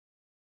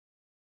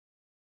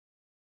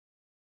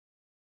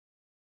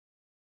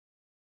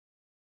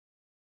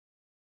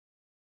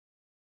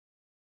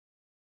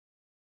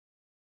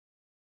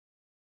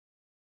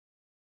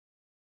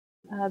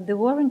The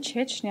war in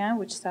Chechnya,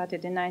 which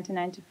started in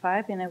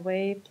 1995, in a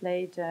way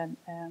played a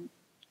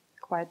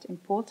quite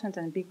important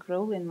and big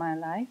role in my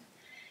life,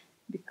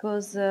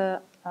 because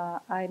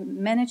I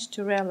managed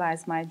to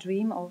realize my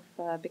dream of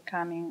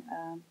becoming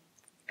a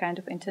kind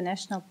of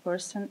international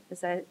person,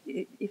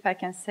 if I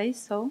can say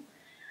so,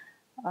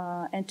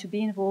 and to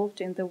be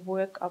involved in the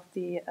work of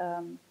the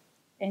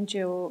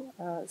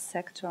NGO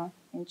sector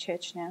in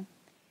Chechnya.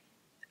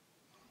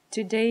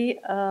 Today,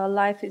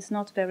 life is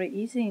not very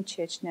easy in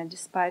Chechnya,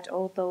 despite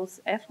all those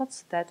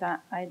efforts that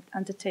are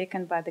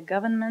undertaken by the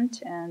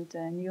government and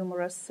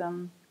numerous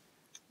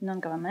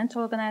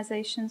non-governmental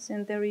organizations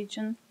in the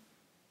region.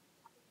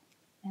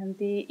 And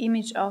the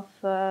image of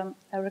a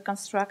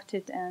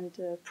reconstructed and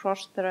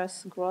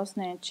prosperous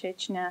Grozny and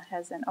Chechnya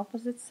has an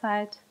opposite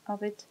side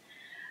of it,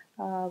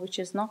 which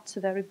is not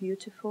very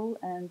beautiful.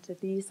 And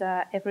these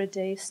are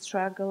everyday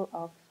struggle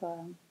of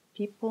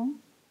people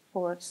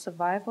for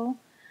survival,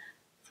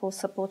 for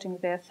supporting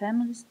their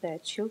families, their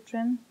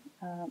children,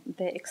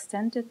 their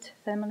extended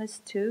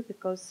families too,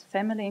 because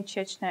family in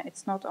Chechnya,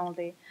 it's not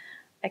only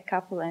a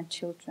couple and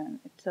children.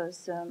 It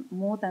was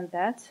more than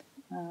that,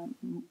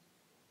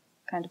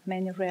 kind of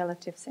many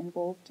relatives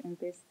involved in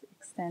this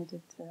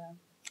extended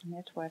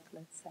network,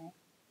 let's say.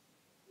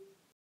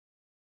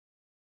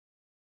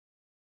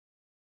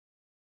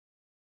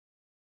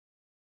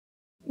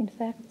 In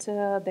fact,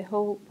 the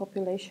whole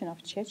population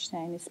of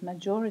Chechnya, in its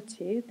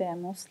majority, they are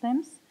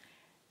Muslims.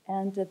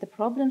 And the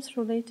problems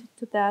related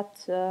to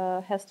that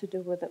has to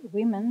do with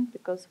women,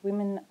 because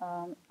women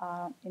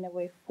are in a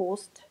way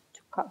forced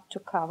to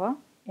cover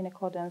in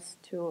accordance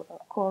to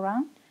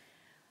Quran.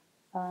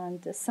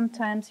 And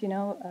sometimes,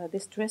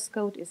 this dress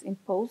code is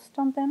imposed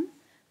on them.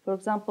 For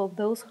example,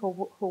 those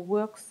who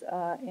works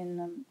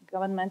in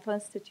governmental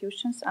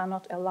institutions are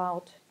not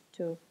allowed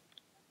to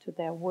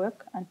their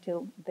work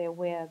until they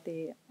wear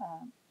the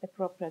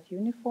appropriate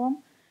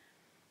uniform.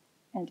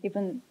 And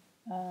even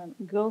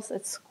girls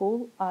at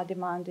school are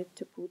demanded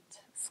to put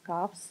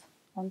scarves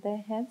on their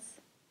heads,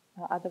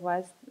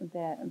 otherwise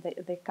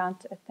they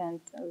can't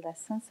attend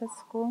lessons at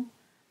school.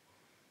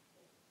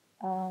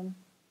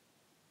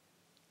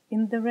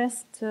 In the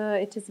rest,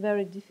 it is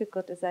very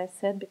difficult, as I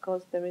said,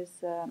 because there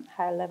is a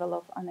high level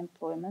of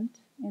unemployment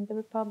in the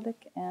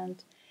Republic,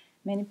 and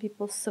many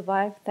people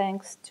survive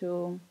thanks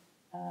to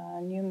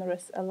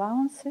numerous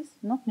allowances,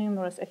 not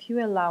numerous, a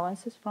few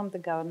allowances from the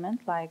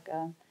government, like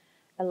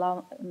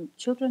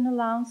children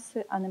allowance,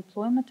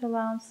 unemployment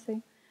allowance,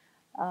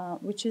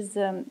 which is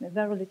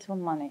very little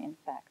money, in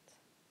fact.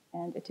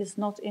 And it is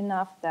not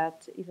enough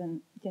that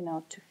even,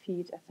 to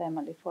feed a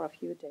family for a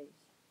few days.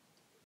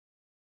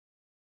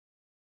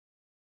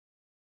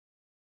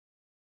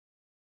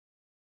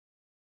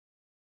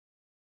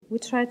 We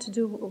try to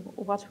do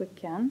what we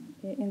can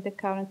in the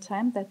current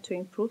time that to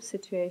improve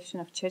situation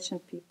of Chechen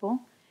people.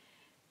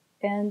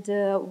 And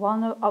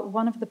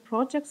one of the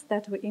projects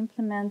that we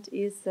implement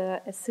is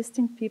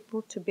assisting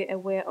people to be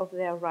aware of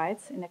their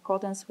rights in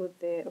accordance with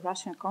the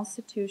Russian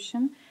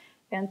Constitution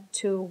and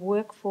to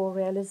work for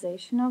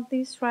realization of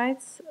these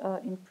rights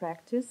in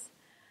practice.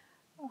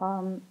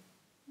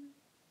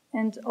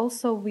 And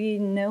also we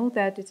know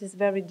that it is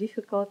very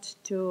difficult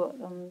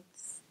to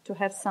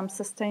have some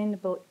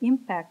sustainable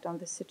impact on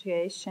the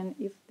situation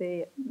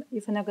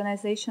if an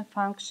organization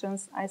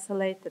functions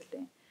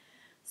isolatedly.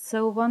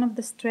 So one of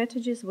the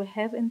strategies we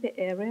have in the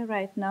area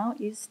right now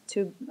is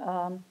to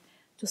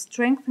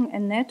strengthen a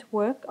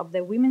network of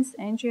the women's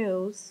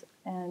NGOs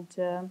and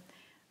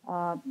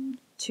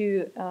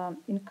to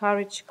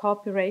encourage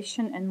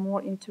cooperation and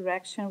more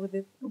interaction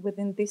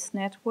within this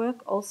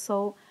network,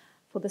 also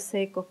for the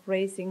sake of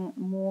raising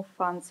more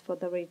funds for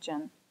the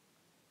region.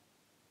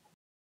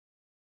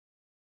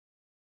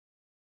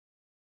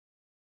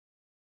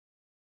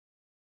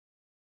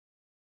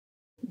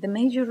 The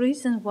major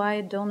reason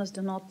why donors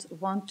do not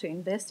want to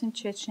invest in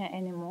Chechnya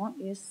anymore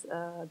is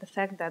the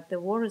fact that the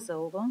war is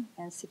over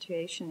and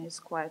situation is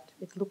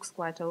it looks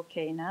quite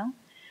okay now.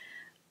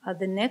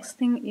 The next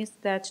thing is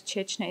that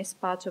Chechnya is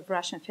part of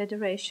Russian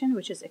Federation,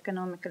 which is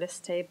economically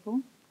stable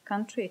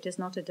country. It is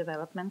not a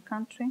development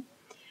country.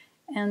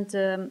 And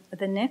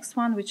the next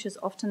one, which is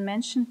often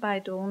mentioned by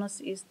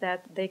donors, is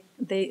that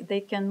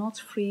they cannot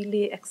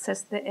freely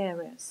access the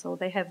area. So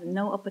they have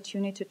no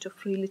opportunity to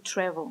freely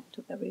travel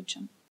to the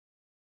region.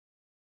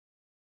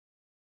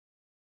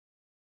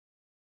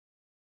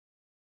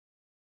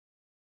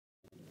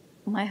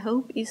 My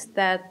hope is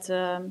that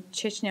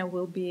Chechnya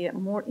will be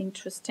more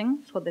interesting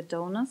for the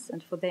donors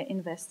and for their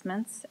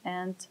investments,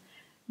 and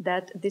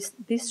that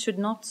this should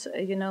not,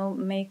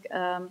 make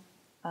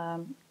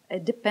a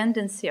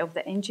dependency of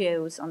the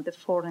NGOs on the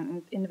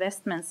foreign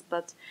investments,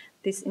 but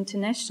this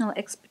international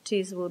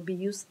expertise will be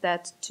used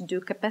to do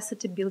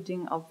capacity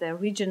building of the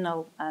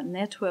regional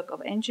network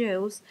of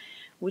NGOs,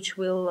 which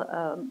will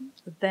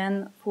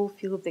then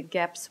fulfill the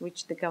gaps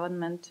which the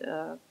government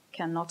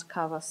cannot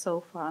cover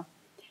so far.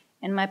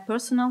 And my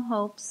personal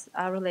hopes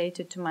are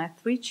related to my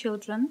 3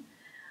 children.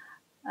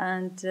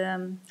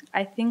 And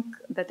I think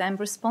that I'm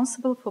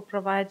responsible for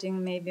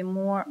providing maybe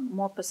more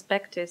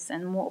perspectives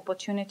and more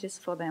opportunities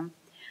for them.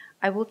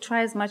 I will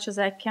try as much as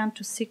I can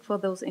to seek for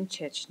those in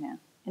Chechnya.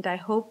 And I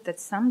hope that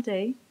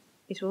someday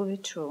it will be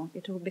true,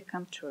 it will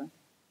become true.